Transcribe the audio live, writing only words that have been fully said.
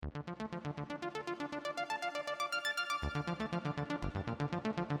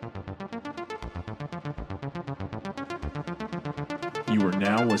You are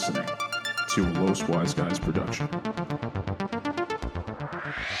now listening to a Los Wise Guys production.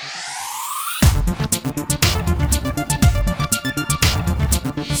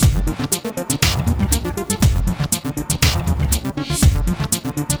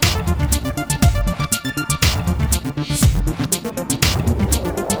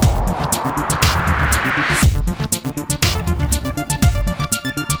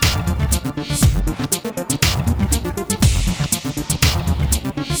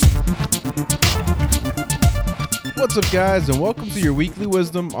 What's up, guys, and welcome to your weekly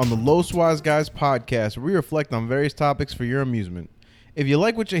wisdom on the Los Wise Guys podcast, where we reflect on various topics for your amusement. If you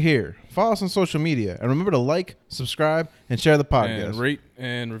like what you hear, follow us on social media, and remember to like, subscribe, and share the podcast. And rate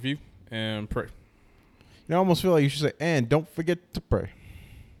and review and pray. I almost feel like you should say, and don't forget to pray.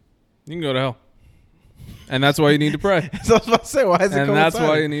 You can go to hell. And that's why you need to pray. So I was about to say, why is it And that's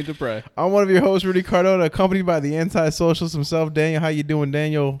why you need to pray. I'm one of your hosts, Rudy Cardona, accompanied by the anti-socialist himself, Daniel. How you doing,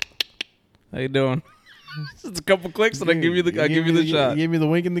 Daniel? How you doing? Just a couple clicks and I give you the shot. You gave me the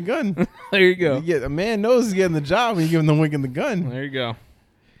wink and the gun. There you go. A man knows he's getting the job when you give him the wink and the gun. There you go.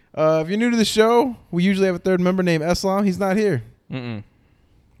 If you're new to the show, we usually have a third member named Eslam. He's not here.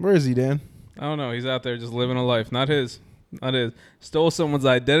 Where is he, Dan? I don't know. He's out there just living a life. Not his. Stole someone's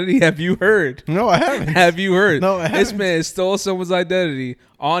identity. Have you heard? No, I haven't. Have you heard? No, I haven't. This man stole someone's identity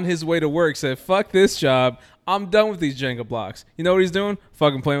on his way to work. Said, fuck this job. I'm done with these Jenga blocks. You know what he's doing?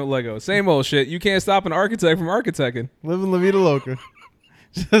 Fucking playing with Legos. Same old shit. You can't stop an architect from architecting. Living La Vida Loca.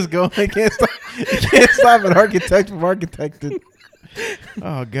 Just go. You can't stop an architect from architecting.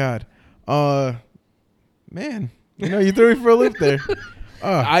 Oh, God. Man. You threw me for a loop there.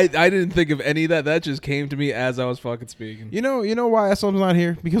 I didn't think of any of that. That just came to me as I was fucking speaking. You know why Eslam's not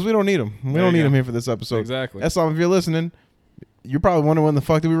here? Because we don't need him. We don't need him here for this episode. Exactly. Eslam, if you're listening, you're probably wondering when the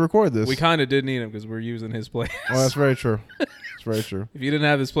fuck did we record this. We kind of did need him because we're using his place. Oh, that's very true. That's very true. If you didn't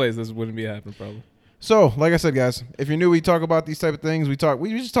have his place, this wouldn't be happening probably. So, like I said, guys, if you're new, we talk about these type of things. We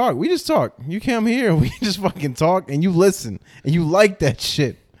just talk. You come here, we just fucking talk, and you listen, and you like that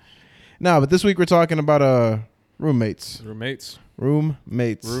shit. No, but this week we're talking about roommates. Roommates.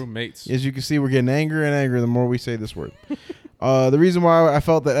 As you can see, we're getting angrier and angrier the more we say this word. The reason why I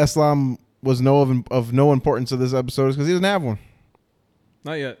felt that Eslam was of no importance to this episode is because he doesn't have one.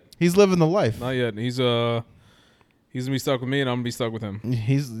 Not yet. He's living the life. Not yet. He's gonna be stuck with me, and I'm gonna be stuck with him.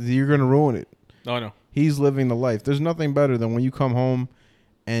 You're gonna ruin it. No, I know. He's living the life. There's nothing better than when you come home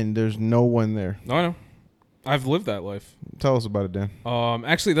and there's no one there. No, I know. I've lived that life. Tell us about it, Dan.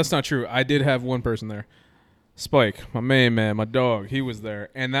 Actually, that's not true. I did have one person there. Spike, my main man, my dog. He was there,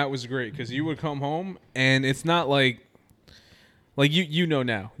 and that was great because you would come home, and it's not like you know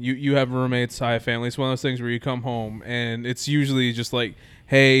now. You have roommates, I have family. It's one of those things where you come home, and it's usually just like,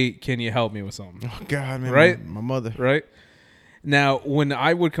 hey, can you help me with something? Oh, God, man. Right? My mother. Right? Now, when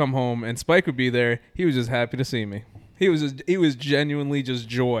I would come home and Spike would be there, he was just happy to see me. He was genuinely just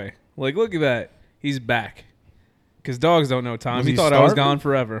joy. Like, look at that. He's back. Because dogs don't know time. He thought starving? I was gone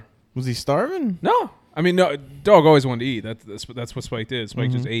forever. Was he starving? No. I mean, no. Dog always wanted to eat. That's what Spike did.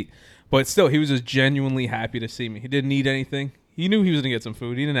 Spike just ate. But still, he was just genuinely happy to see me. He didn't need anything. He knew he was going to get some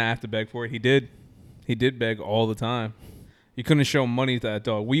food. He didn't have to beg for it. He did. He did beg all the time. You couldn't show money to that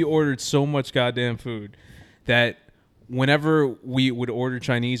dog. We ordered so much goddamn food that whenever we would order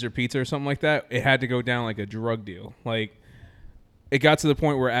Chinese or pizza or something like that, it had to go down like a drug deal. Like, it got to the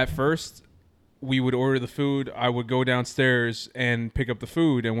point where at first we would order the food, I would go downstairs and pick up the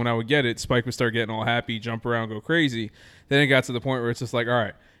food, and when I would get it, Spike would start getting all happy, jump around, go crazy. Then it got to the point where it's just like, all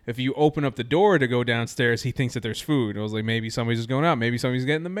right, if you open up the door to go downstairs, he thinks that there's food. I was like, maybe somebody's just going out, maybe somebody's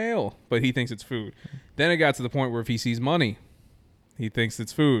getting the mail, but he thinks it's food. Then it got to the point where if he sees money, he thinks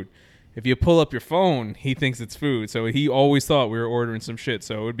it's food. If you pull up your phone, he thinks it's food. So he always thought we were ordering some shit.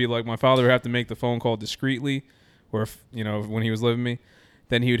 So it would be like my father would have to make the phone call discreetly, or if, when he was living with me.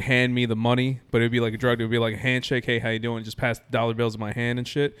 Then he would hand me the money, but it would be like a drug. It would be like a handshake. Hey, how you doing? Just pass dollar bills in my hand and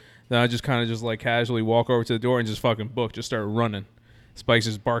shit. Then I just kind of just like casually walk over to the door and just fucking book. Just start running. Spike's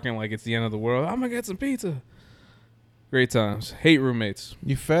just barking like it's the end of the world. I'm going to get some pizza. Great times. Hate roommates.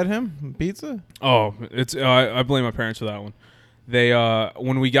 You fed him pizza? Oh, it's I blame my parents for that one. They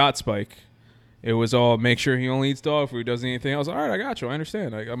when we got Spike, it was all make sure he only eats dog food, doesn't eat anything else. All right, I got you. I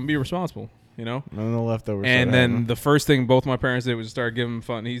understand. I'm going to be responsible. And the leftovers. And then the first thing both my parents did was start giving him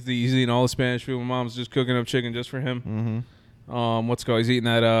fun. He's eating all the Spanish food. My mom's just cooking up chicken just for him. What's it called? He's eating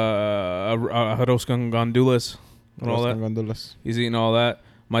that arroz con gandules and all that. He's eating all that.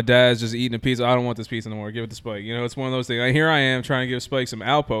 My dad's just eating a pizza. I don't want this pizza no more. Give it to Spike. It's one of those things. Here I am trying to give Spike some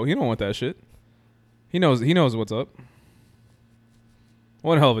Alpo. He don't want that shit. He knows what's up.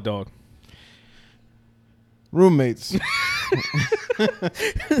 One hell of a dog. Roommates.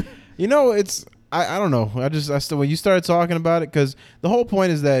 You know, it's I don't know. I still when you started talking about it, because the whole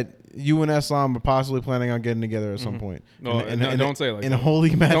point is that you and Islam are possibly planning on getting together at some point. No, don't say it like in that. a holy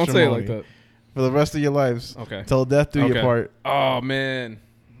matrimony. Don't say it like that. For the rest of your lives. Okay. Till death do you part. Oh man.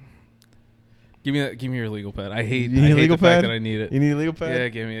 Give me your legal pad. I hate You need a legal the fact pad? that I need it. You need a legal pad? Yeah,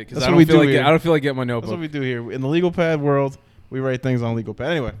 give me it because That's I what we don't feel do like here. I don't feel like getting my That's notebook. what we do here. In the legal pad world, we write things on legal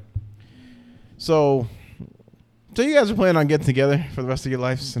pad. Anyway. So you guys are planning on getting together for the rest of your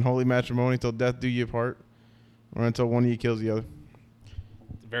lives in holy matrimony till death do you part, or until one of you kills the other.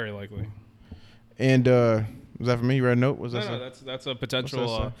 Very likely. And was that for me? You read a note? Was that No, that's a potential.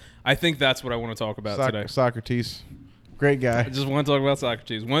 What's that say? I think that's what I want to talk about today. Socrates, great guy. I just want to talk about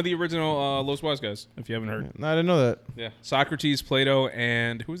Socrates, one of the original Los Wise guys. If you haven't heard, No, I didn't know that. yeah, Socrates, Plato,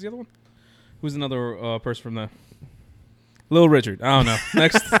 and who was the other one? Who's another person from the Little Richard? I don't know.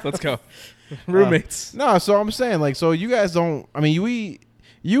 Next, let's go. Roommates. No, so I'm saying like, so you guys don't. I mean,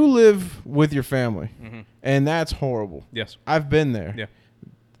 you live with your family, and that's horrible. Yes. I've been there. Yeah.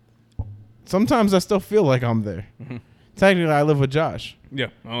 Sometimes I still feel like I'm there. Technically, I live with Josh. Yeah.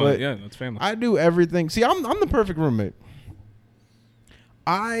 Oh, But yeah. That's family. I do everything. See, I'm the perfect roommate.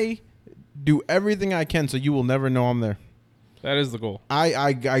 I do everything I can so you will never know I'm there. That is the goal.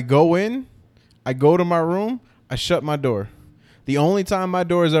 I go in, I go to my room, I shut my door. The only time my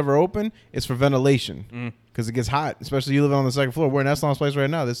door is ever open is for ventilation because it gets hot, especially you live on the second floor. We're in Eslam's place right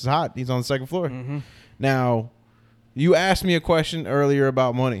now. This is hot. He's on the second floor. Now, you asked me a question earlier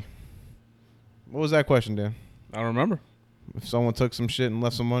about money. What was that question, Dan? I don't remember. If someone took some shit and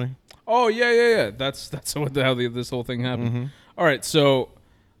left some money? Oh yeah. That's what the hell this whole thing happened. All right, so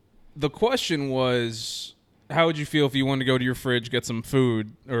the question was, how would you feel if you wanted to go to your fridge, get some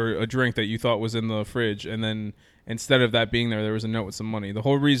food or a drink that you thought was in the fridge, and then instead of that being there was a note with some money? The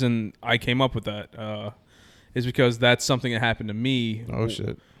whole reason I came up with that is because that's something that happened to me. Oh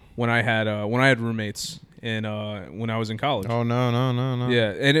shit! When I had roommates when I was in college. Oh no!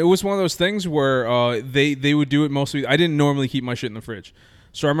 Yeah, and it was one of those things where they would do it mostly. I didn't normally keep my shit in the fridge,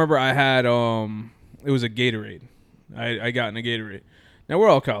 so I remember I had it was a Gatorade. I got in a Gatorade. Now we're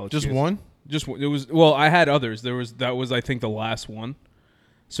all college. Just kids. one? Just it was. Well, I had others. That was I think the last one.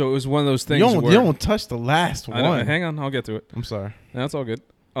 So it was one of those things. You don't touch the last one. Hang on, I'll get to it. I'm sorry. That's all good.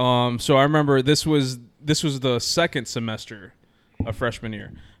 So I remember this was the second semester of freshman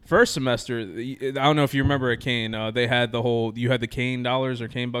year. First semester, I don't know if you remember at Kane, they had you had the Kane dollars or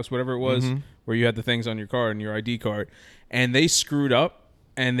Kane bucks, whatever it was, where you had the things on your card and your ID card, and they screwed up,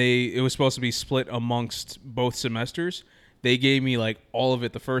 and it was supposed to be split amongst both semesters. They gave me like all of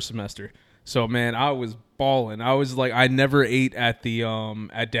it the first semester. So man, I was balling. I was like, I never ate at the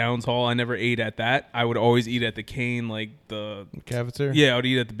at Downs Hall. I never ate at that. I would always eat at the Kane, like the cafeteria. Yeah, I would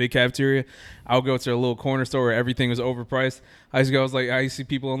eat at the big cafeteria. I would go to a little corner store where everything was overpriced. I used to see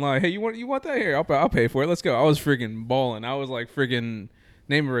people in line. Hey, you want that here? I'll pay for it. Let's go. I was freaking balling. I was like freaking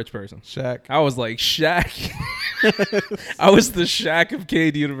name a rich person. Shaq. I was like Shaq. I was the Shaq of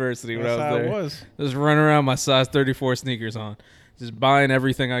Cade University when I was there. It was. Just running around my size 34 sneakers on. Just buying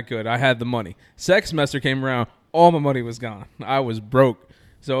everything I could. I had the money. Second semester came around, all my money was gone. I was broke.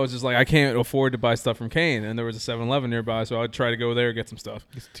 So I was just like, I can't afford to buy stuff from Kane. And there was a 7-Eleven nearby, so I'd try to go there and get some stuff.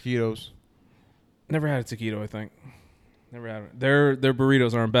 It's taquitos. Never had a taquito, I think. Never had it. Their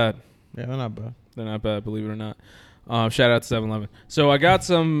burritos aren't bad. Yeah, they're not bad. They're not bad, believe it or not. Shout out to 7-Eleven. So I got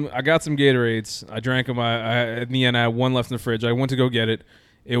some Gatorades. I drank them. In the end, I had one left in the fridge. I went to go get it.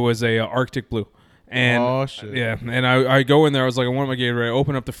 It was a Arctic Blue. And oh shit! Yeah, and I go in there. I was like, I want my Gatorade. I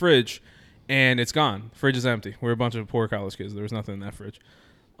open up the fridge, and it's gone. Fridge is empty. We're a bunch of poor college kids. There was nothing in that fridge.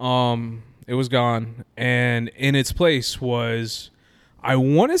 It was gone, and in its place was, I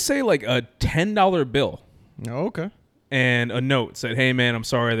want to say like a $10 bill. Oh, okay. And a note said, "Hey man, I'm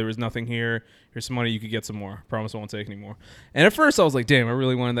sorry there was nothing here. Here's some money. You could get some more. Promise I won't take any more." And at first I was like, "Damn, I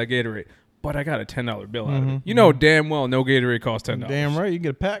really wanted that Gatorade." But I got a $10 bill out of it. You know damn well no Gatorade costs $10. Damn right, you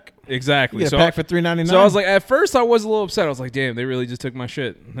get a pack. Exactly. You get a pack for $3.99. So I was like, at first I was a little upset. I was like, damn, they really just took my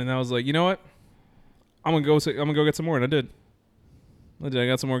shit. And I was like, you know what? I'm gonna go get some more, and I did. I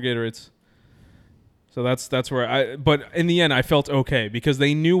got some more Gatorades. So that's where but in the end I felt okay because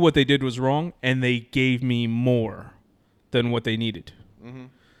they knew what they did was wrong and they gave me more than what they needed.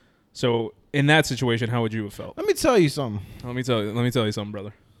 So in that situation, how would you have felt? Let me tell you something. Let me tell you something,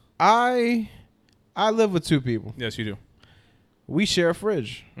 brother. I live with two people. Yes, you do. We share a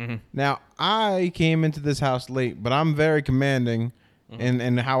fridge. Now, I came into this house late, but I'm very commanding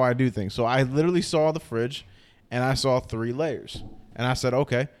in how I do things. So I literally saw the fridge, and I saw 3 layers. And I said,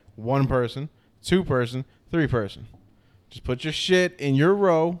 okay, 1 person, 2 person, 3 person. Just put your shit in your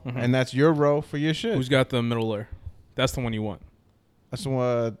row, and that's your row for your shit. Who's got the middle layer? That's the one you want. That's the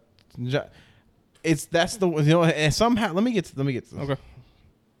one. That's the and somehow let me get to this. Okay.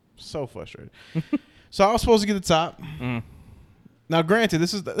 So frustrated. So I was supposed to get the top. Now, granted,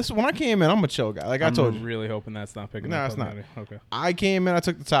 this is when I came in. I'm a chill guy, like I told you. I'm really hoping that's not picking No, up. it's not. Okay. I came in. I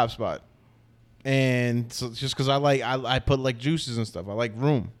took the top spot, and so just because I put like juices and stuff. I like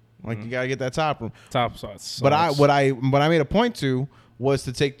room. Like you gotta get that top room. Top sauce. But what I made a point to was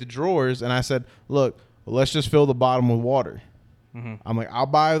to take the drawers, and I said, look, let's just fill the bottom with water. I'm like, I'll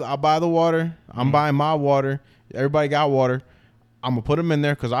buy the water. I'm buying my water. Everybody got water. I'm gonna put them in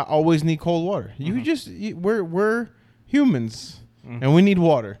there because I always need cold water. We're humans and we need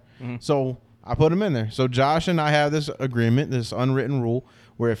water. So I put them in there. So Josh and I have this agreement, this unwritten rule,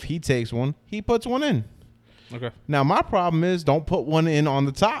 where if he takes one, he puts one in. Okay. Now my problem is don't put one in on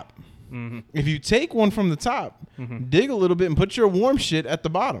the top. If you take one from the top, dig a little bit and put your warm shit at the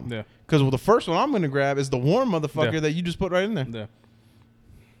bottom. Yeah. Because the first one I'm gonna grab is the warm motherfucker that you just put right in there. Yeah.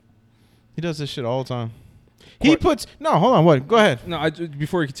 He does this shit all the time. He puts no. Hold on. What? Go ahead. No.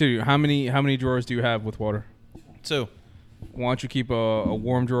 Before you continue, how many drawers do you have with water? 2. Why don't you keep a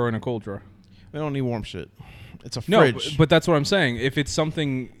warm drawer and a cold drawer? We don't need warm shit. It's a No, fridge. but that's what I'm saying. If it's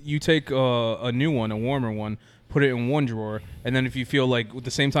something you take a new one, a warmer one, put it in one drawer, and then if you feel like at the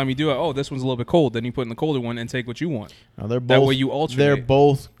same time you do it, oh, this one's a little bit cold, then you put in the colder one and take what you want. No, they're both, that way you alternate. They're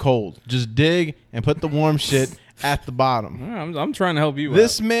both cold. Just dig and put the warm shit at the bottom. I'm trying to help you.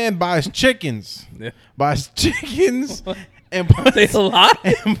 This man buys chickens. Yeah. Buys chickens and puts They a lot.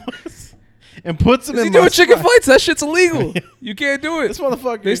 and puts them Is he in doing my chicken spot. fights? That shit's illegal. You can't do it. This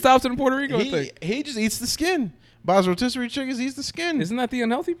motherfucker. They stopped in Puerto Rico. I think. He just eats the skin. Buys rotisserie chickens, eats the skin. Isn't that the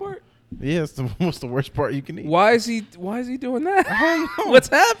unhealthy part? Yeah, it's what's the worst part you can eat. Why is he doing that? I don't know. What's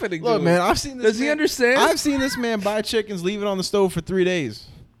happening? Look, to man, him? I've seen this. Does he understand? I've seen this man buy chickens, leave it on the stove for 3 days.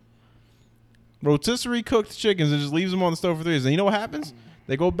 Rotisserie cooked chickens and just leaves them on the stove for 3 days. And you know what happens?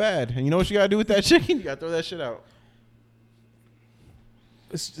 They go bad. And you know what you gotta do with that chicken? You gotta throw that shit out.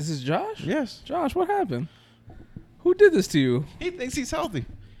 This is Josh? Yes. Josh, what happened? Who did this to you? He thinks he's healthy.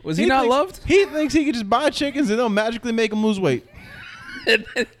 Was he not loved? He thinks he can just buy chickens and they'll magically make him lose weight.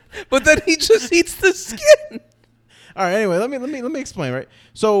 But then he just eats the skin. All right. Anyway, let me explain. Right.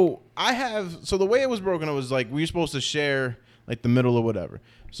 So the way it was broken, it was like we were supposed to share like the middle or whatever.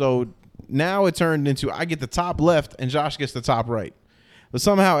 So now it turned into I get the top left and Josh gets the top right. But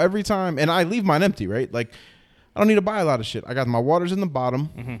somehow every time, and I leave mine empty. Right. Like I don't need to buy a lot of shit. I got my waters in the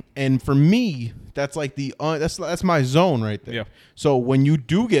bottom, and for me, that's like that's my zone right there. Yeah. So when you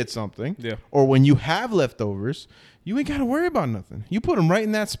do get something, or when you have leftovers, you ain't got to worry about nothing. You put them right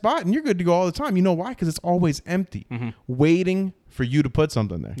in that spot, and you're good to go all the time. You know why? Because it's always empty, waiting for you to put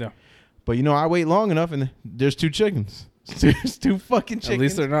something there. Yeah. But I wait long enough, and there's 2 chickens. There's 2 fucking chickens. At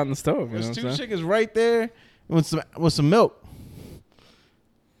least they're not in the stove. There's 2 chickens right there with some milk.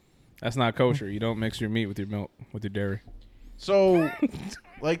 That's not kosher. You don't mix your meat with your milk, with your dairy. So,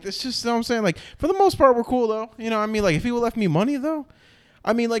 like, that's just what I'm saying. Like, for the most part, we're cool, though. You know what I mean? Like, if he would left me money, though,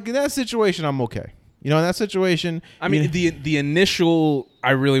 I mean, like, in that situation, I'm okay. In that situation. I mean, the initial,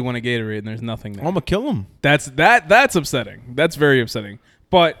 I really want a Gatorade, and there's nothing there. I'm going to kill him. That's upsetting. That's very upsetting.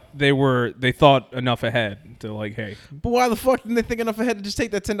 But they thought enough ahead to, like, hey. But why the fuck didn't they think enough ahead to just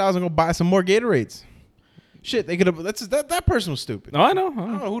take that $10 and go buy some more Gatorades? Shit, they could have. That person was stupid. No, I know. I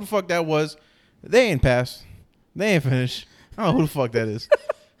don't know who the fuck that was. They ain't passed. They ain't finished. I don't know who the fuck that is.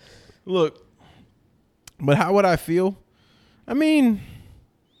 Look, but how would I feel? I mean,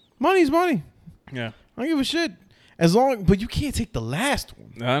 money's money. Yeah. I don't give a shit. But you can't take the last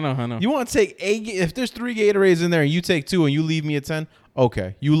one. I know. You want to take if there's 3 Gatorades in there and you take 2 and you leave me a 10,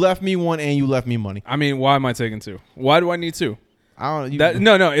 okay. You left me 1 and you left me money. I mean, why am I taking 2? Why do I need 2? I don't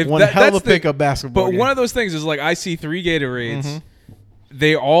know. No. If one that, hell that's of a pickup basketball. But game. one of those things is like I see 3 Gatorades.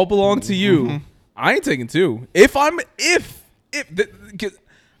 They all belong to you. I ain't taking 2. If 'cause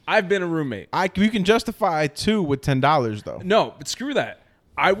I've been a roommate. You can justify 2 with $10 though. No, but screw that.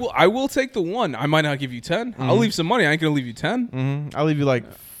 I will take the 1. I might not give you 10. I'll leave some money. I ain't gonna leave you 10. I'll leave you like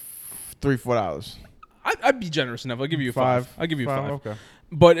 $3-4. I'd be generous enough. I'll give you 5. I'll give you 5. Okay.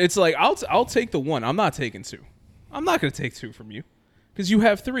 But it's like I'll take the 1. I'm not taking 2. I'm not gonna take 2 from you because you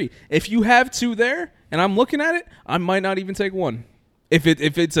have 3. If you have 2 there and I'm looking at it, I might not even take 1. If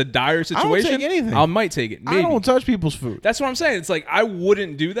it's a dire situation, I don't take anything. I might take it. Maybe. I don't touch people's food. That's what I'm saying. It's like I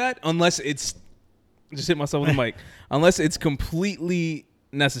wouldn't do that unless it's just hit myself with the mic. Unless it's completely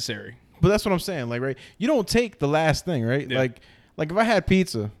necessary. But that's what I'm saying. Like, right, you don't take the last thing, right? Yeah. Like if I had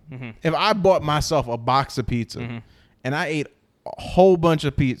pizza, if I bought myself a box of pizza and I ate a whole bunch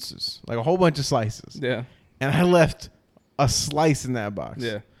of pizzas, like a whole bunch of slices, Yeah. and I left a slice in that box,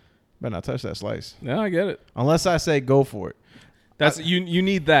 Yeah. Better not touch that slice. Yeah, I get it. Unless I say go for it. That's you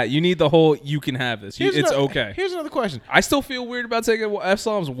need that. You need the whole. You can have this. It's another, okay. Here's another question. I still feel weird about taking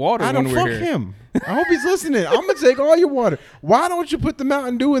Epsilon's water I when don't we're fuck here. him. I hope he's listening. I'm gonna take all your water. Why don't you put the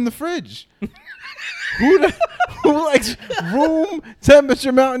Mountain Dew in the fridge? Who likes room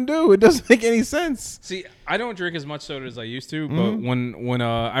temperature Mountain Dew? It doesn't make any sense. See, I don't drink as much soda as I used to, but when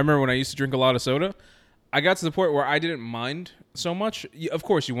I remember when I used to drink a lot of soda, I got to the point where I didn't mind so much. Of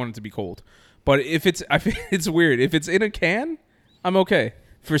course, you want it to be cold, but if I feel it's weird. If it's in a can, I'm okay.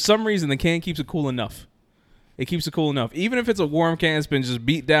 For some reason, the can keeps it cool enough. It keeps it cool enough. Even if it's a warm can that's been just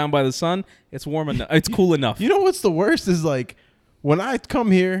beat down by the sun, it's warm enough. It's cool enough. You know what's the worst is like when I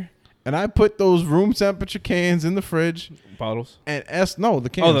come here and I put those room temperature cans in the fridge. Bottles. And the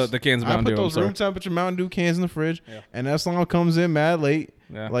cans. Oh, the cans of Mountain Dew. I put those room temperature Mountain Dew cans in the fridge, and Eslam comes in mad late,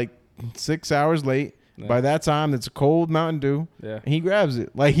 like 6 hours late. Yeah. By that time, it's a cold Mountain Dew, and he grabs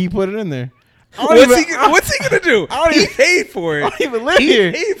it. Like, he put it in there. What's he gonna do? He paid for it. I don't even live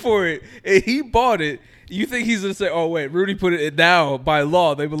here. He paid for it, and he bought it. You think he's gonna say, "Oh wait, Rudy put it in now by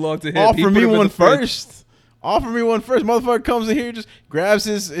law they belong to him"? Offer me one first. Offer me one first. Motherfucker comes in here, just grabs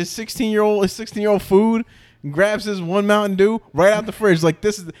his 16-year-old food, and grabs his one Mountain Dew right out the fridge. Like,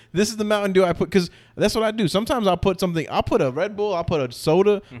 this is the Mountain Dew I put, because that's what I do. Sometimes I'll put a Red Bull, I'll put a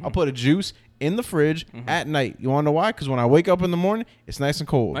soda, I'll put a juice in the fridge at night. You want to know why? Because when I wake up in the morning, it's nice and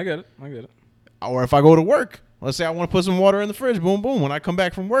cold. I get it. Or if I go to work, let's say I want to put some water in the fridge, boom, boom. When I come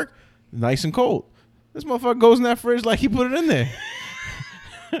back from work, nice and cold. This motherfucker goes in that fridge like he put it in there.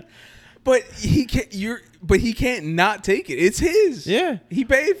 But he can't not take it. It's his. Yeah, he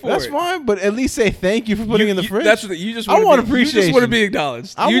paid for it. That's fine, but at least say thank you for putting it in the fridge. That's what you just. I want appreciation. You just want to be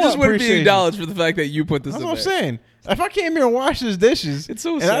acknowledged. You just want to be acknowledged for the fact that you put this. That's in what I'm there. saying. If I came here and washed his dishes, it's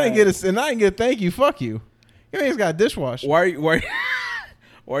so and sad. I didn't get a thank you. Fuck you. You think he's got a dishwasher? Why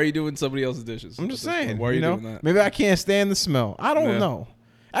are you doing somebody else's dishes? I'm just saying. Why are you doing that? Maybe I can't stand the smell. I don't know.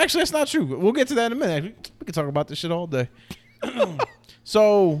 Actually, that's not true. We'll get to that in a minute. We can talk about this shit all day.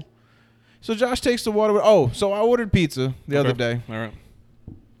 So Josh takes the water. So I ordered pizza the other day. All right.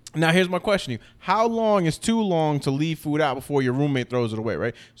 Now, here's my question to you. How long is too long to leave food out before your roommate throws it away,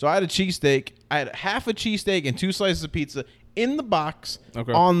 right? So I had a cheesesteak. I had half a cheesesteak and 2 slices of pizza in the box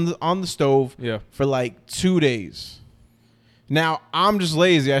on the stove for like 2 days. Now, I'm just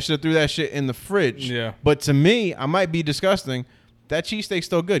lazy. I should have threw that shit in the fridge. Yeah. But to me, I might be disgusting. That cheesesteak's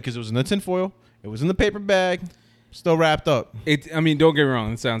still good because it was in the tin foil. It was in the paper bag. Still wrapped up. I mean, don't get me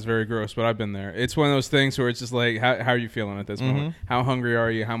wrong. It sounds very gross, but I've been there. It's one of those things where it's just like, how are you feeling at this moment? How hungry are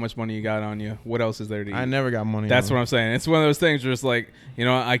you? How much money you got on you? What else is there to eat? I never got money. That's what I'm saying. It's one of those things where it's like,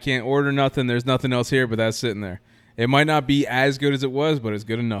 I can't order nothing. There's nothing else here, but that's sitting there. It might not be as good as it was, but it's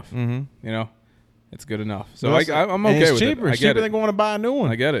good enough. It's good enough. So I'm okay with it. It's cheaper than going to buy a new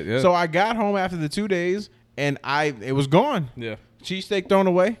one. I get it. Yeah. So I got home after the 2 days, and it was gone. Yeah. Cheesesteak thrown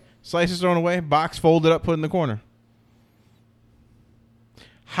away, slices thrown away, box folded up, put in the corner.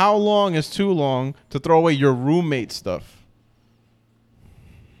 How long is too long to throw away your roommate's stuff?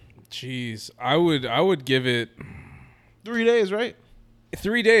 Jeez, I would give it 3 days, right?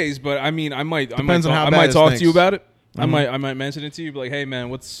 3 days, but I mean, I might talk to you about it. I might mention it to you, be like, hey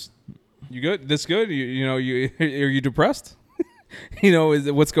man, you good? This good? You are you depressed?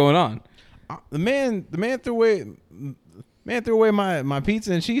 What's going on? The man threw away. Man threw away my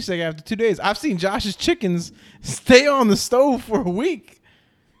pizza and cheesesteak after 2 days. I've seen Josh's chickens stay on the stove for a week,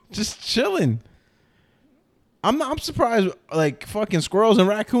 just chilling. I'm surprised like fucking squirrels and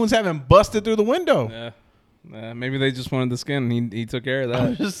raccoons haven't busted through the window. Yeah, maybe they just wanted the skin. He took care of that.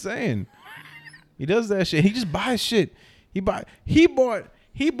 I'm just saying, he does that shit. He just buys shit. He bought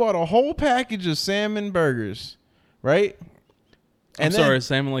a whole package of salmon burgers, right? I'm sorry,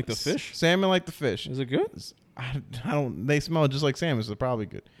 salmon like the fish. Salmon like the fish. Is it good? I don't. They smell just like salmon, so they're probably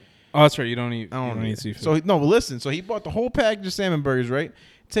good. Oh, that's right. You don't eat. I don't eat seafood. So no, but listen. So he bought the whole package of salmon burgers. Right?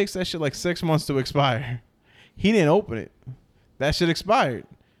 It takes that shit like 6 months to expire. He didn't open it. That shit expired.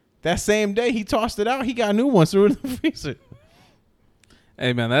 That same day he tossed it out. He got new ones through in the freezer.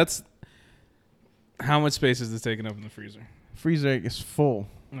 Hey man, that's how much space is this taking up in the freezer? Freezer is full.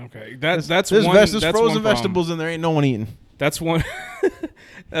 Okay, that's there's one. There's that's frozen one vegetables in there. Ain't no one eating. That's one.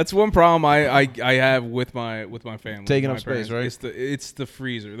 That's one problem I have with my family. Taking up parents. space, right? It's the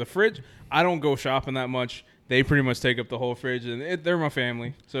freezer. The fridge. I don't go shopping that much. They pretty much take up the whole fridge, and they're my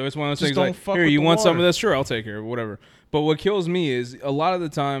family. So it's one of those things like, here, you want some of this? Sure, I'll take care of it, whatever. But what kills me is a lot of the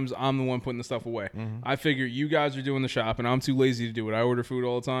times I'm the one putting the stuff away. I figure you guys are doing the shopping. I'm too lazy to do it. I order food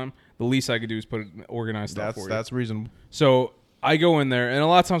all the time. The least I could do is organize stuff for you. That's reasonable. So I go in there, and a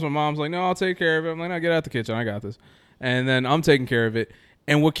lot of times my mom's like, no, I'll take care of it. I'm like, no, get out the kitchen. I got this. And then I'm taking care of it.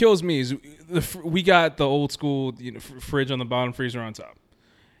 And what kills me is we got the old school fridge on the bottom, freezer on top.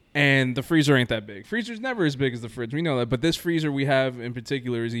 And the freezer ain't that big. Freezer's never as big as the fridge. We know that. But this freezer we have in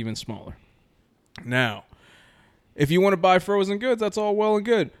particular is even smaller. Now, if you want to buy frozen goods, that's all well and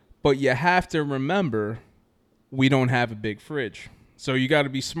good. But you have to remember we don't have a big fridge. So you got to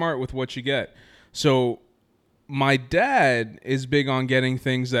be smart with what you get. So my dad is big on getting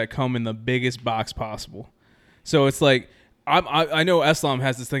things that come in the biggest box possible. So it's like, I know Eslam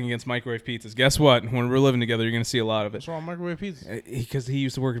has this thing against microwave pizzas. Guess what? When we're living together, you're going to see a lot of it. What's wrong with microwave pizza? Because he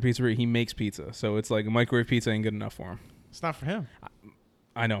used to work at a pizzeria. He makes pizza. So it's like a microwave pizza ain't good enough for him. It's not for him.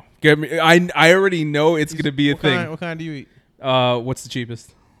 I know. I already know it's going to be a thing. What kind do you eat? What's the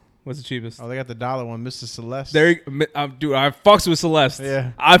cheapest? What's the cheapest? Oh, they got the $1 one, Mrs. Celeste. Dude, I fucks with Celeste.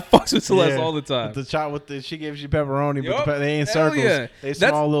 Yeah. I fucks with Celeste all the time. She gives you pepperoni, Yup. but they ain't Hell circles. yeah. They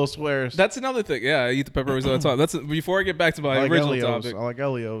small little squares. That's another thing. Yeah, I eat the pepperonis all the time. That's before I get back to my original topic. I like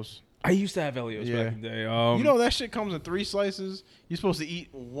Elio's. I used to have Elio's back in the day. You know that shit comes in 3 slices. You're supposed to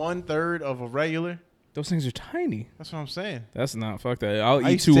eat 1/3 of a regular. Those things are tiny. That's what I'm saying. That's not. Fuck that. I'll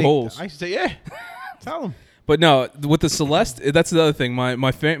eat 2 holes. I used to say, yeah. Tell them. But no, with the Celeste, that's the other thing.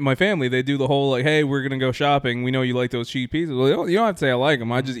 My family, they do the whole like, hey, we're gonna go shopping. We know you like those cheap pizzas. Well, you don't have to say I like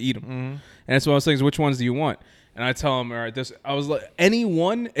them. I just eat them. Mm-hmm. And that's what I was saying. Is which ones do you want? And I tell them, all right, I was like, any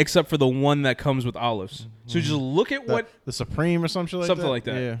one except for the one that comes with olives. So just look at the Supreme or something like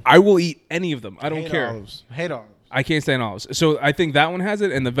that. Yeah. I will eat any of them. I don't care. Hate olives. I can't stand olives. So I think that one has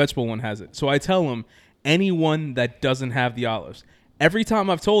it, and the vegetable one has it. So I tell them anyone that doesn't have the olives. Every time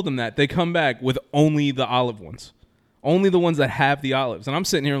I've told them that, they come back with only the olive ones. Only the ones that have the olives. And I'm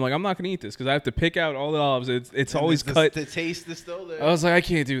sitting here like, I'm not going to eat this because I have to pick out all the olives. It's always cut. The taste is still there. I was like, I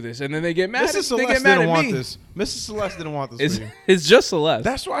can't do this. And then they get mad at me. Mrs. Celeste didn't want this for you. It's just Celeste.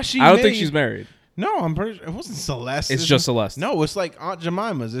 That's why I don't think she's married. No, I'm pretty sure. It wasn't Celeste. It's just Celeste. No, it's like Aunt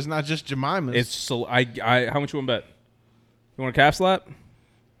Jemima's. It's not just Jemima's. It's how much you want to bet? You want a calf slap?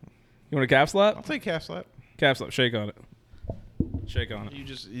 You want a calf slap? I'll take calf slap. Calf slap. Shake on it. Shake on it.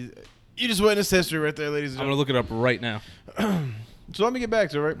 You just witnessed history right there, ladies and gentlemen. I'm going to look it up right now. So let me get back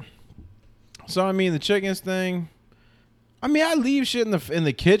to it, right? So, I mean, the chickens thing. I mean, I leave shit in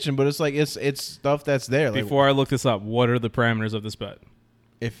the kitchen, but it's like it's stuff that's there. Like, before I look this up, what are the parameters of this bet?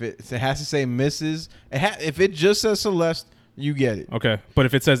 If it has to say Mrs. If it just says Celeste, you get it. Okay. But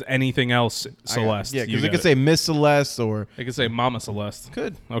if it says anything else Celeste, yeah, because it could say Miss Celeste or it could say Mama Celeste.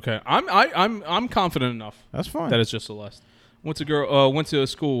 Could. Okay. I'm confident enough. That's fine. That it's just Celeste. Went to a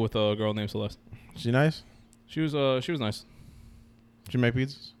school with a girl named Celeste. She nice? She was nice. She make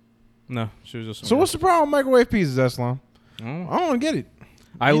pizzas? No, she was just. So what's the problem with microwave pizzas, Eslam? I don't want to get it.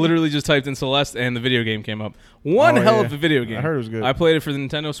 I literally just typed in Celeste and the video game came up. One hell of a video game. I heard it was good. I played it for the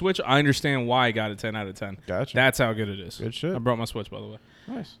Nintendo Switch. I understand why I got a 10 out of 10. Gotcha. That's how good it is. Good shit. I brought my Switch, by the way.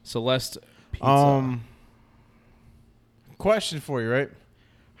 Nice. Celeste pizza. Question for you, right?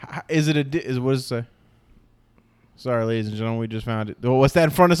 Is it what does it say? Sorry, ladies and gentlemen, we just found it. What's that in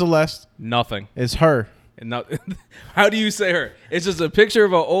front of Celeste? Nothing. It's her. And how do you say her? It's just a picture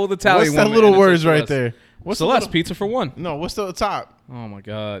of an old Italian woman. What's that little words right there? What's Celeste pizza for one? No, what's the top? Oh my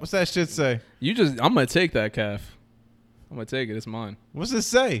God. What's that shit say? I'm gonna take that calf. I'm gonna take it. It's mine. What's it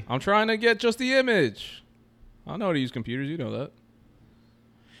say? I'm trying to get just the image. I know how to use computers. You know that.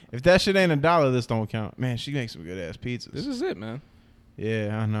 If that shit ain't $1, this don't count. Man, she makes some good ass pizzas. This is it, man.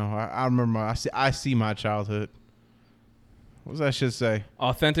 Yeah, I know. I remember. I see my childhood. What's that shit say?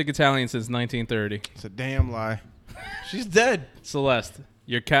 Authentic Italian since 1930. It's a damn lie. She's dead. Celeste,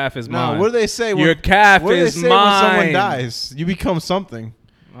 your calf is mine. No, what do they say? Your calf is mine. When someone dies, you become something.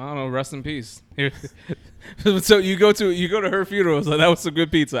 I don't know. Rest in peace. So you go to her funeral. So that was some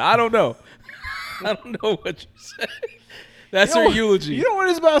good pizza. I don't know. I don't know what you say. That's her eulogy. You know what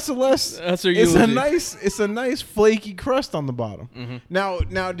it's about, Celeste? That's her eulogy. It's a nice flaky crust on the bottom.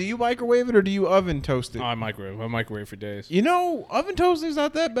 Mm-hmm. Now, do you microwave it or do you oven toast it? I microwave for days. You know, oven toasting is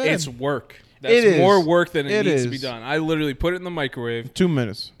not that bad. It's work. That's more work than it needs to be done. I literally put it in the microwave. 2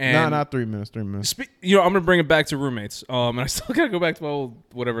 minutes. Not 3 minutes. 3 minutes. I'm gonna bring it back to roommates. And I still gotta go back to my old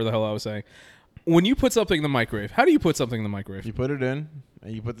whatever the hell I was saying. When you put something in the microwave, how do you put something in the microwave? You put it in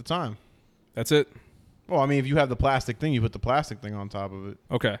and you put the time. That's it. Well, I mean, if you have the plastic thing, you put the plastic thing on top of it.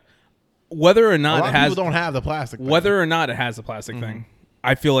 Okay. Whether or not it has, people don't have the plastic thing. Whether or not it has the plastic thing,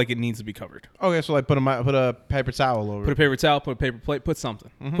 I feel like it needs to be covered. Okay, so like put a paper towel over. Put a paper towel. Put a paper plate. Put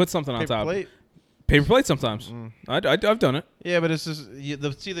something. Put something on top. Plate? Paper plates sometimes. I've done it. Yeah, but it's just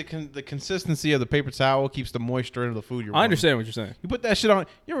the consistency of the paper towel keeps the moisture into the food you're I understand what you're saying. You put that shit on.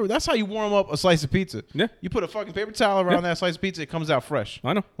 That's how you warm up a slice of pizza. Yeah. You put a fucking paper towel around that slice of pizza, it comes out fresh.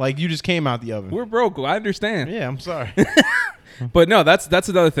 I know. Like you just came out the oven. We're broke. I understand. Yeah, I'm sorry. But no, that's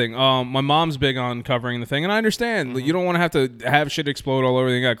another thing. My mom's big on covering the thing, and I understand. You don't want to have shit explode all over.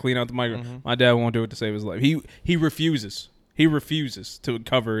 You got to clean out the microwave. My dad won't do it to save his life. He refuses. He refuses to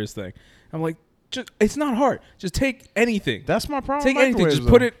cover his thing. I'm like, it's not hard. Just take anything. That's my problem. Take with anything. Just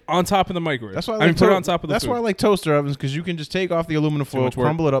put it on top of the microwave. That's why put it on top of the That's food. why I like toaster ovens, because you can just take off the aluminum foil, much work.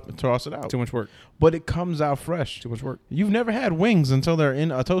 crumble it up, and toss it out. Too much work. But it comes out fresh. Too much work. You've never had wings until they're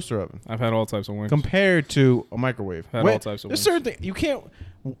in a toaster oven. I've had all types of wings. Compared to a microwave. Had all types of There's wings. certain things you can't.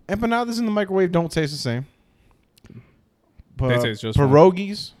 Empanadas in the microwave don't taste the same. They taste just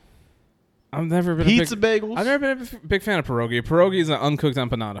pierogies. I've never been Pizza a big, bagels. I've never been a big fan of pierogi. Pierogi is an uncooked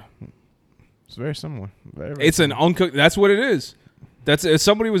empanada. It's very similar. Very It's an uncooked. That's what it is. That's if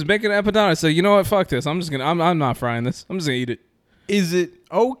somebody was making an empanada. I say, you know what? Fuck this. I'm not frying this. I'm just gonna eat it. Is it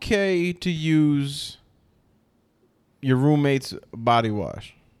okay to use your roommate's body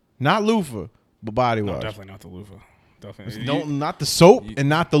wash? Not loofah, but body No, wash. definitely not the loofah. Definitely. Don't not the soap and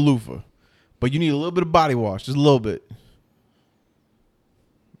not the loofah, but you need a little bit of body wash, just a little bit.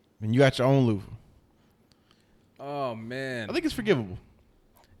 And you got your own loofah. Oh man, I think it's forgivable.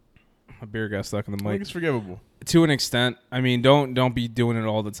 my beer got stuck in the I think mic. it's forgivable. To an extent. I mean, don't be doing it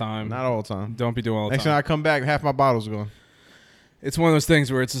all the time. Not all the time. Don't be doing it all the Next time. time I come back, half my bottle's gone. It's one of those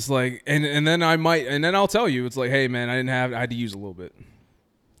things where it's just like, and then I'll tell you, it's like, hey man, I had to use a little bit.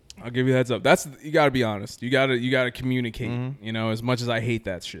 I'll give you a heads up. You got to be honest. You got to communicate. Mm-hmm. You know, as much as I hate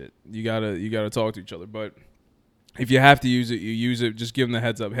that shit, you got to talk to each other. But if you have to use it, you use it. Just give them the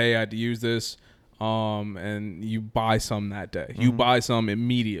heads up. Hey, I had to use this, and you buy some that day. You buy some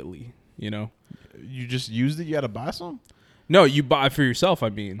immediately. You know, You just used it. You got to buy some. no, you buy for yourself. I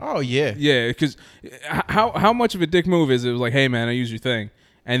mean, Oh yeah. yeah, because how much of a dick move is it? It was like, hey man, I use your thing,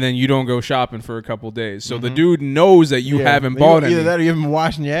 and then you don't go shopping for a couple of days. So the dude knows that you haven't bought any. Either that or you haven't been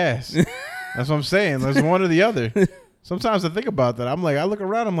washing your ass. That's what I'm saying. There's one or the other. Sometimes I think about that. I'm like, I look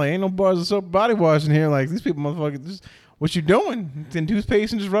around. I'm like, ain't no bars of soap, body wash in here. Like these people, motherfuckers. Just, what you doing? Then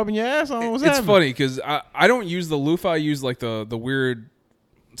toothpaste and just rubbing your ass on? What's It's happening? funny because I don't use the loofah. I use like the weird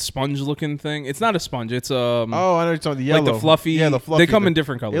sponge looking thing. It's not a sponge. It's Oh, I know you're talking the yellow. like the fluffy. Yeah, the fluffy. They come in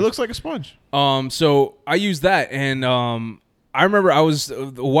different colors. It looks like a sponge. So I use that, and I remember I was a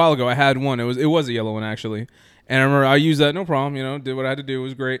while ago. I had one. It was a yellow one actually, and I remember I used that no problem. You know, did what I had to do. It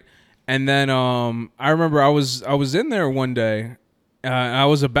was great. And then I remember I was in there one day. I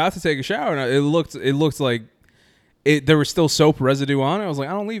was about to take a shower, and it looked like there was still soap residue on it. I was like,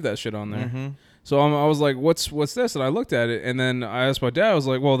 I don't leave that shit on there. Mm-hmm. So I was like, what's this? And I looked at it, and then I asked my dad. I was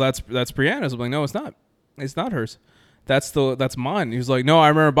like, well, that's Brianna's. I'm like, no, it's not. It's not hers. That's mine. He was like, no, I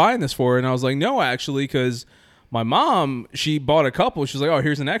remember buying this for her. And I was like, no, actually, because my mom, she bought a couple. She's like, oh,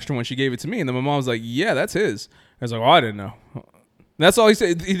 here's an extra one. She gave it to me. And then my mom was like, yeah, that's his. I was like, oh, I didn't know. That's all he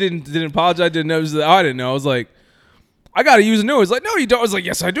said. He didn't apologize. Didn't know. Oh, I didn't know. I was like, I got to use a new one. He's like, no, you don't. I was like,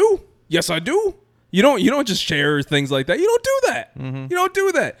 yes, I do. Yes, I do. You don't just share things like that. You don't do that. You don't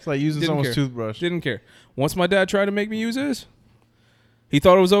do that. It's like using Didn't someone's care. toothbrush. Didn't care. Once my dad tried to make me use his, he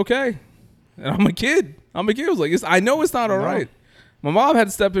thought it was okay. And I'm a kid. I was like, I know it's not all No. right. My mom had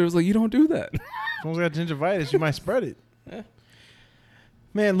to step in and was like, you don't do that. Someone's got gingivitis, you might spread it. Yeah.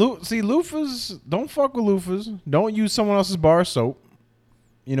 Man, loofahs, don't fuck with loofahs. Don't use someone else's bar soap.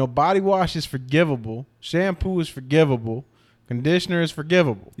 You know, body wash is forgivable. Shampoo is forgivable. Conditioner is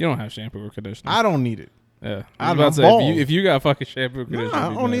forgivable. You don't have shampoo or conditioner. I don't need it. Yeah. I'm I was about to bald. say, if you got fucking shampoo or Nah, conditioner.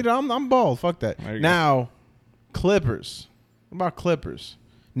 I don't need it. I'm bald. Fuck that. There you Now, clippers. What about clippers?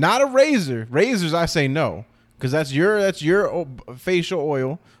 Not a razor. Razors, I say no, because that's your facial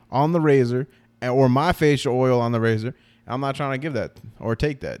oil on the razor, or my facial oil on the razor. I'm not trying to give that or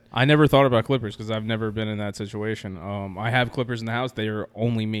take that. I never thought about clippers because I've never been in that situation. I have clippers in the house. They are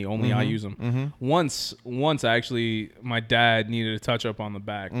only me. Only I use them. Once actually, my dad needed a touch up on the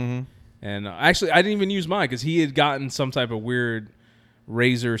back. And actually, I didn't even use mine because he had gotten some type of weird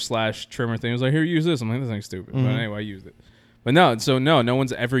razor / trimmer thing. He was like, here, use this. I'm like, this thing's stupid. But anyway, I used it. But no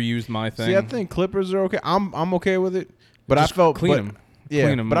one's ever used my thing. See, I think clippers are okay. I'm okay with it, but Just I felt clean but- them. Yeah,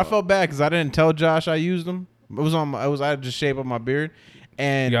 Clean 'em but I up. felt bad because I didn't tell Josh I used them. I had just shape up my beard,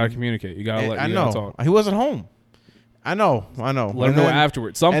 and You gotta communicate. You gotta and let. I You know gotta talk. he wasn't home. I know. Let him And know then-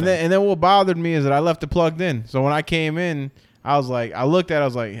 afterwards. Something. And then what bothered me is that I left it plugged in. So when I came in, I was like, I looked at it, I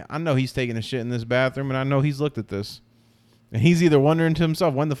was like, I know he's taking a shit in this bathroom, and I know he's looked at this. And he's either wondering to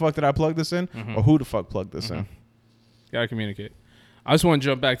himself, when the fuck did I plug this in? Or who the fuck plugged this in? Gotta communicate. I just want to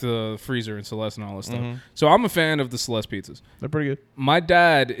jump back to the freezer and Celeste and all this Mm-hmm. stuff. So I'm a fan of the Celeste pizzas. They're pretty good. My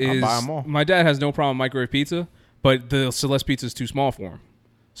dad is. buy 'em all. My dad has no problem with microwave pizza, but the Celeste pizza is too small for him,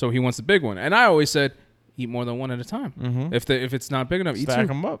 so he wants the big one. And I always said, eat more than one at a time. Mm-hmm. If it's not big enough, eat Stack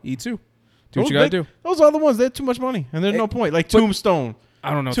two. 'em up. Eat two. Do what you gotta do. Those other ones, they have too much money, and there's no point. Like Tombstone,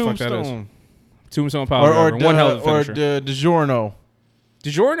 I don't know what the fuck that is. Tombstone, Tombstone Power or one hell of a or finisher. DiGiorno.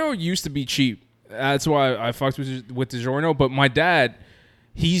 DiGiorno used to be cheap. That's why I fucked with DiGiorno. But my dad,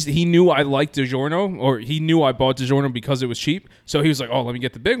 he knew I liked DiGiorno, or he knew I bought DiGiorno because it was cheap. So he was like, "Oh, let me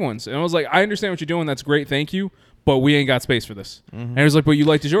get the big ones." And I was like, "I understand what you're doing. That's great. Thank you. But we ain't got space for this." And he was like, "But you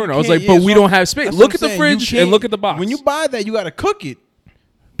like DiGiorno?" I was like, "But we don't have space. Look at the fridge and look at the box." When you buy that, you got to cook it.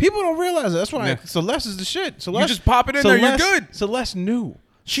 People don't realize that. That's why Yeah. Celeste is the shit. Celeste, just pop it in there, you're good. Celeste knew.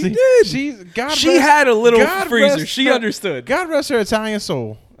 She did. She had a little freezer. She understood. God rest her Italian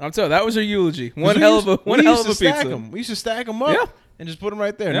soul. I'm telling you, that was her eulogy. We One hell used- of a we used to pizza. stack 'em. We used to stack them up Yeah. and just put them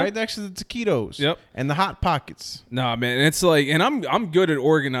right there, Yeah. right next to the taquitos. Yep. And the hot pockets. Nah, man, it's like, and I'm good at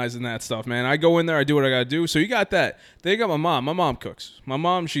organizing that stuff, man. I go in there, I do what I gotta do. So you got that. They got my mom. My mom cooks. My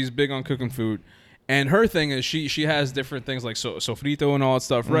mom, she's big on cooking food, and her thing is she has different things like sofrito and all that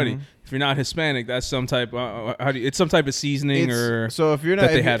stuff ready. If you're not Hispanic, that's some type. It's some type of seasoning or So if you're not,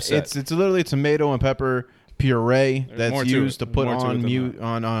 that they if have set. it's literally tomato and pepper puree more that's to used it. to put More to it on than mute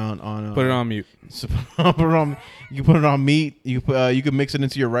on Put it on mute. So put it on- you can put it on meat. You can mix it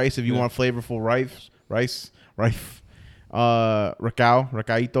into your rice if you want flavorful rice.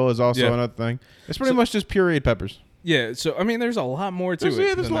 Recaito is also Yeah. another thing. It's pretty much just pureed peppers. Yeah, so I mean, there's a lot more to it.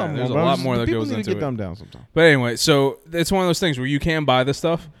 There's than a lot that. more. There's a bro. lot Just- more that people goes need into to get it. dumbed down sometimes. But anyway, so it's one of those things where you can buy this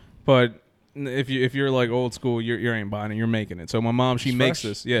stuff, but if you're like old school, you ain't buying it. You're making it. So my mom, she It's makes fresh.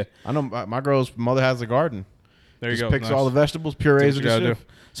 this. Yeah, I know my girl's mother has a garden. there you Just go. picks Nice. all the vegetables, That's purees what of you the gotta shit.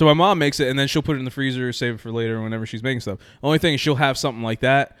 do. So my mom makes it, and then she'll put it in the freezer, save it for later whenever she's making stuff. Only thing is she'll have something like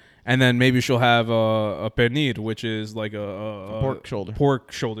that, and then maybe she'll have a pernil, which is like a Pork shoulder.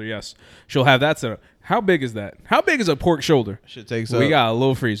 Pork shoulder, yes. She'll have that set up. How big is that? How big is a pork shoulder? Shit takes We got a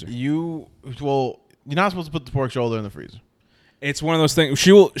little freezer. you're not supposed to put the pork shoulder in the freezer. It's one of those things.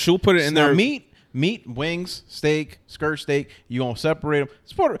 She'll put it in Now, there. meat, wings, steak, skirt steak. You gonna separate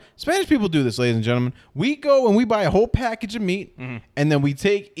them. Spanish people do this, ladies and gentlemen. We go and we buy a whole package of meat, and then we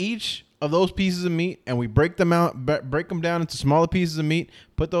take each of those pieces of meat and we break them down into smaller pieces of meat.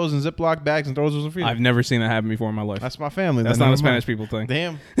 Put those in Ziploc bags and throw those in the freezer. I've never seen that happen before in my life. That's my family. That's then, not a never mind. Spanish people thing.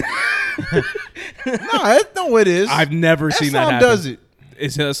 Damn. No, it is. I've never seen that Islam happen. does it.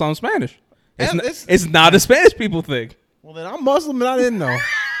 It's some Spanish. It's, It's- it's not a Spanish people thing. Well, then I'm Muslim and I didn't know.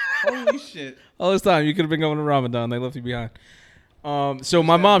 Holy shit. All this time, you could have been going to Ramadan. They left you behind. So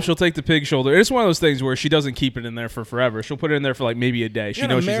my mom, she'll take the pig shoulder. It's one of those things where she doesn't keep it in there for forever. She'll put it in there for like maybe a day. She You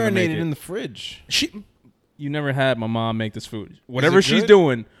knows gotta she's gonna make marinate it it. in the fridge. You never had my mom make this food. Whatever it she's good?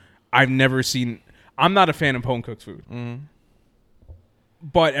 doing, I've never seen. I'm not a fan of home cooked food.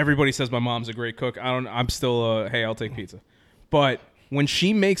 But everybody says my mom's a great cook. I'm still hey, I'll take pizza. But when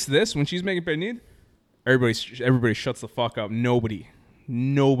she makes this, when she's making pernil, everybody shuts the fuck up. Nobody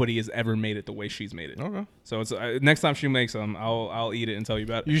has ever made it the way she's made it. Okay. So it's next time she makes them, I'll eat it and tell you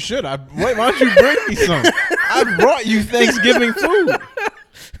about it. You should. Wait, why don't you bring me some? I brought you Thanksgiving food.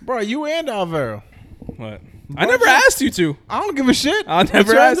 Bro, you and Alvaro. What? I never asked you to. I don't give a shit. I'll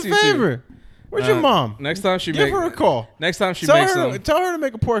never Return ask the you to. favor. Where's your mom? Next time she Give makes her a call. Next time she Tell makes her, them. tell her to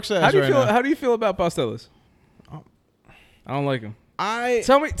make a pork sash How do you right feel? now. How do you feel about pastelas? I don't like them.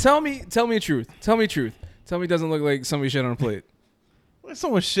 Tell me the truth. Tell me the truth. Tell me it doesn't look like somebody shit on a plate.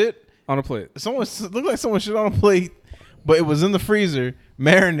 Someone shit. On a plate. Looked like someone shit on a plate, but it was in the freezer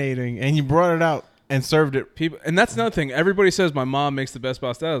marinating, and you brought it out and served it. People, and that's another thing. Everybody says my mom makes the best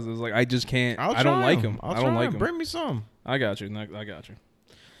pastelas. It's like I just can't. I don't like them. I don't like them. Bring me some. I got you. I got you.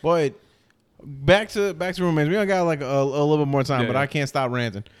 But back to roommates. We only got like a little bit more time, Yeah, but yeah. I can't stop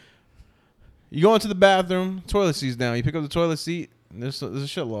ranting. You go into the bathroom, toilet seat's down. You pick up the toilet seat. There's a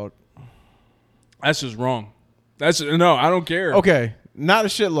shit log. That's just wrong. No. I don't care. Okay, not a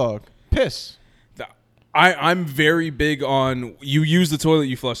shit log. Piss. I'm very big on you use the toilet,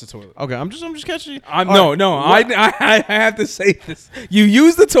 you flush the toilet. Okay, I'm just catching you. I have to say this. You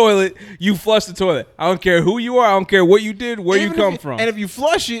use the toilet, you flush the toilet. I don't care who you are. I don't care what you did, where you come from. And if you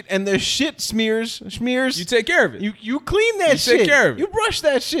flush it and there's shit smears, you take care of it. you clean that You shit. take care of it. You brush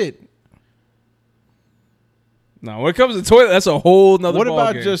that shit. No, when it comes to toilet, that's a whole nother What ball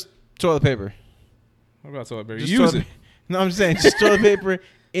about game. just toilet paper? What about toilet paper? Just Use toilet- it. No, I'm just saying, just toilet paper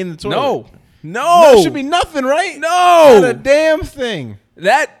in the toilet. No. No, it should be nothing, right? No. Not a damn thing.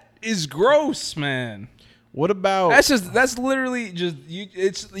 That is gross, man. What about That's literally just you.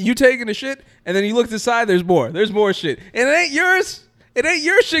 It's you taking a shit, and then you look to the side. There's more. There's more shit, and it ain't yours. It ain't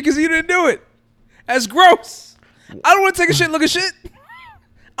your shit because you didn't do it. That's gross. I don't want to take a shit, look at shit.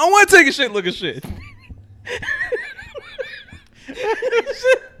 I want to take a shit, look at shit.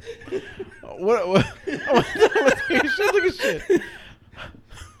 What? Look at shit.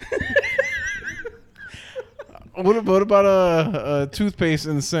 What about a toothpaste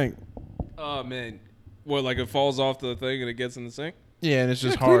in the sink? Oh man, what, like it falls off the thing and it gets in the sink? Yeah, and it's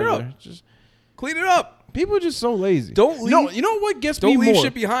just clean hard. it up. there. Just Clean it up. people are just so lazy. Don't leave. No, you know what gets me Don't leave more?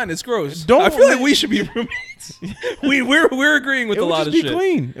 shit behind. It's gross. Don't I feel like leave- we should be roommates. we're agreeing with It a would lot just of be shit.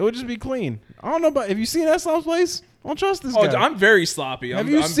 clean. It would just be clean. I don't know about. Have you seen Eslam's place? I don't trust this Oh, guy. I'm very sloppy. Have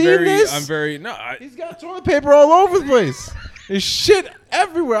I'm, you I'm seen very, this? I'm very no. He's got toilet paper all over the place. There's shit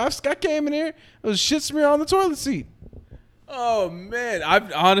everywhere. I came in here. There was shit smear on the toilet seat. Oh man, I'm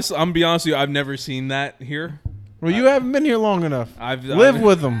gonna be honest with you. I've never seen that here. Well, you haven't been here long enough. Live I've-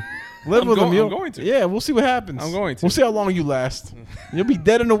 with them. Live I'm with go- them. I'm going to. Yeah, we'll see what happens. I'm going to. We'll see how long you last. You'll be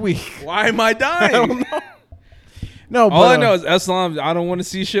dead in a week. Why am I I dying? don't know. No, All but, I know is Islam. I don't want to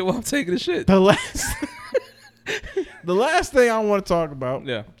see shit while I'm taking a shit. the last thing I want to talk about.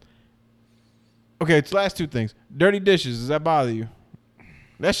 Yeah. Okay, it's the last two things. Dirty dishes. Does that bother you?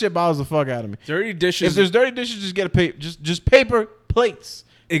 That shit bothers the fuck out of me. Dirty dishes. If there's dirty dishes, just get a paper. Just paper plates.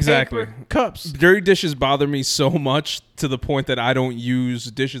 Exactly. Paper cups. Dirty dishes bother me so much to the point that I don't use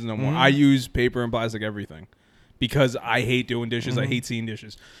dishes no more. I use paper and plastic everything because I hate doing dishes. I hate seeing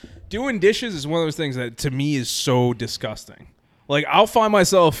dishes. Doing dishes is one of those things that to me is so disgusting. Like I'll find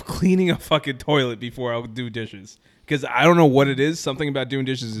myself cleaning a fucking toilet before I'll do dishes because I don't know what it is. Something about doing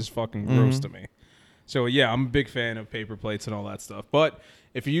dishes is fucking gross to me. So yeah, I'm a big fan of paper plates and all that stuff. But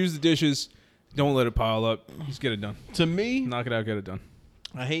if you use the dishes, don't let it pile up. Just get it done. To me, Knock it out, get it done.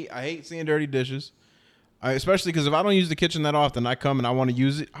 I hate seeing dirty dishes. Especially because if I don't use the kitchen that often, I come and I want to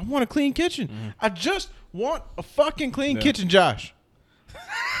use it. I want a clean kitchen. I just want a fucking clean kitchen, Josh.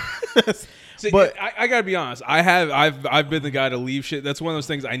 See, But- I gotta be honest. I've been the guy to leave shit. That's one of those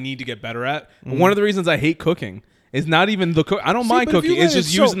things I need to get better at. One of the reasons I hate cooking is not even the cook. I don't mind See, but if you cooking. let It's it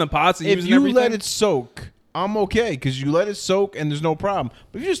just using soak- the pots and if using you everything. let it soak, I'm okay because you let it soak and there's no problem.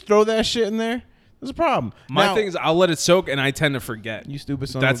 But if you just throw that shit in there, there's a problem. My Now, thing is I'll let it soak and I tend to forget. you stupid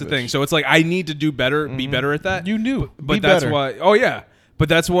son. That's of the a thing. bitch. So it's like I need to do better, be better at that. You do, but be that's better. why. Oh yeah, but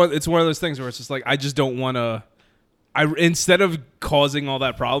that's what it's one of those things where it's just like I just don't want to. Instead of causing all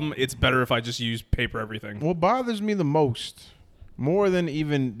that problem, it's better if I just use paper everything. What bothers me the most, more than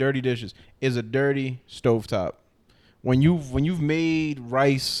even dirty dishes, is a dirty stovetop. When you've made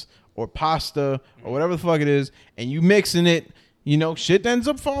rice or pasta or whatever the fuck it is, and you mixing it, shit ends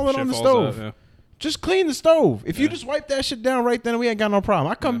up falling Shit on the falls stove. out, yeah. Just clean the stove. If you just wipe that shit down right then, we ain't got no problem.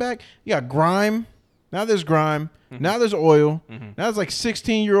 I come back, you got grime. Now there's grime. Now there's oil. Now there's like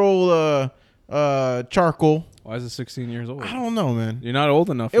 16-year-old charcoal. Why is it 16 years old? I don't know, man. You're not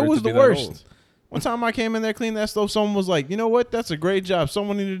old enough. For It was to the be that worst. old. One time I came in there, cleaned that stove. Someone was like, "You know what? That's a great job.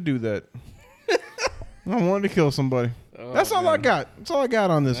 Someone needed to do that." I wanted to kill somebody. That's all I got. That's all I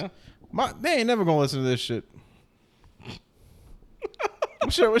got on this. Yeah. They ain't never gonna listen to this shit.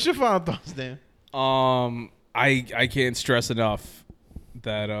 What's your final thoughts, Dan? I can't stress enough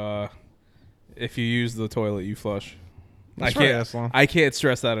that if you use the toilet, you flush. That's I right, can't. Aslan. I can't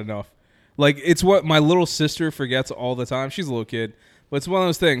stress that enough. Like it's what my little sister forgets all the time. She's a little kid, but it's one of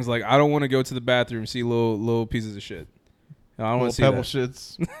those things. Like I don't want to go to the bathroom and see little pieces of shit. I don't want to see Pebble that.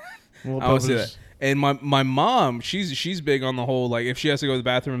 shits. Little I don't see pebbles. that. And my mom, she's big on the whole like if she has to go to the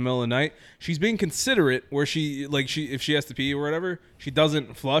bathroom in the middle of the night, she's being considerate where if she has to pee or whatever, she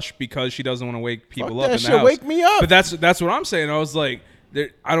doesn't flush because she doesn't want to wake people Fuck up that in the shit. house. Wake me up. But that's what I'm saying. I was like,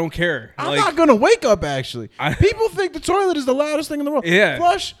 I don't care. I'm like, not gonna wake up. Actually, I- people think the toilet is the loudest thing in the world. Yeah.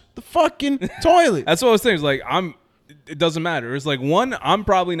 Flush the fucking toilet. That's what I was saying. It's like it doesn't matter. It's like one, I'm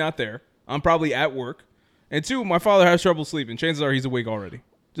probably not there. I'm probably at work, and two, my father has trouble sleeping. Chances are he's awake already.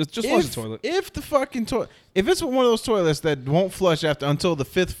 Just flush the toilet. If the fucking toilet, if it's one of those toilets that won't flush until the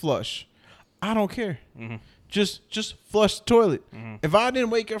 5th flush, I don't care. Mm-hmm. Just flush the toilet. If I didn't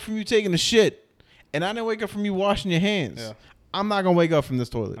wake up from you taking a shit, and I didn't wake up from you washing your hands, Yeah. I'm not gonna wake up from this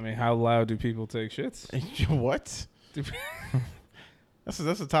toilet. I mean, how loud do people take shits? What? That's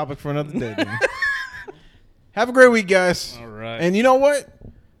a topic for another day. Dude. Have a great week, guys. All right. And you know what?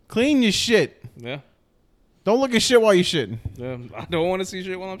 Clean your shit. Yeah. Don't look at shit while you're shitting. I don't want to see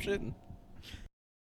shit while I'm shitting.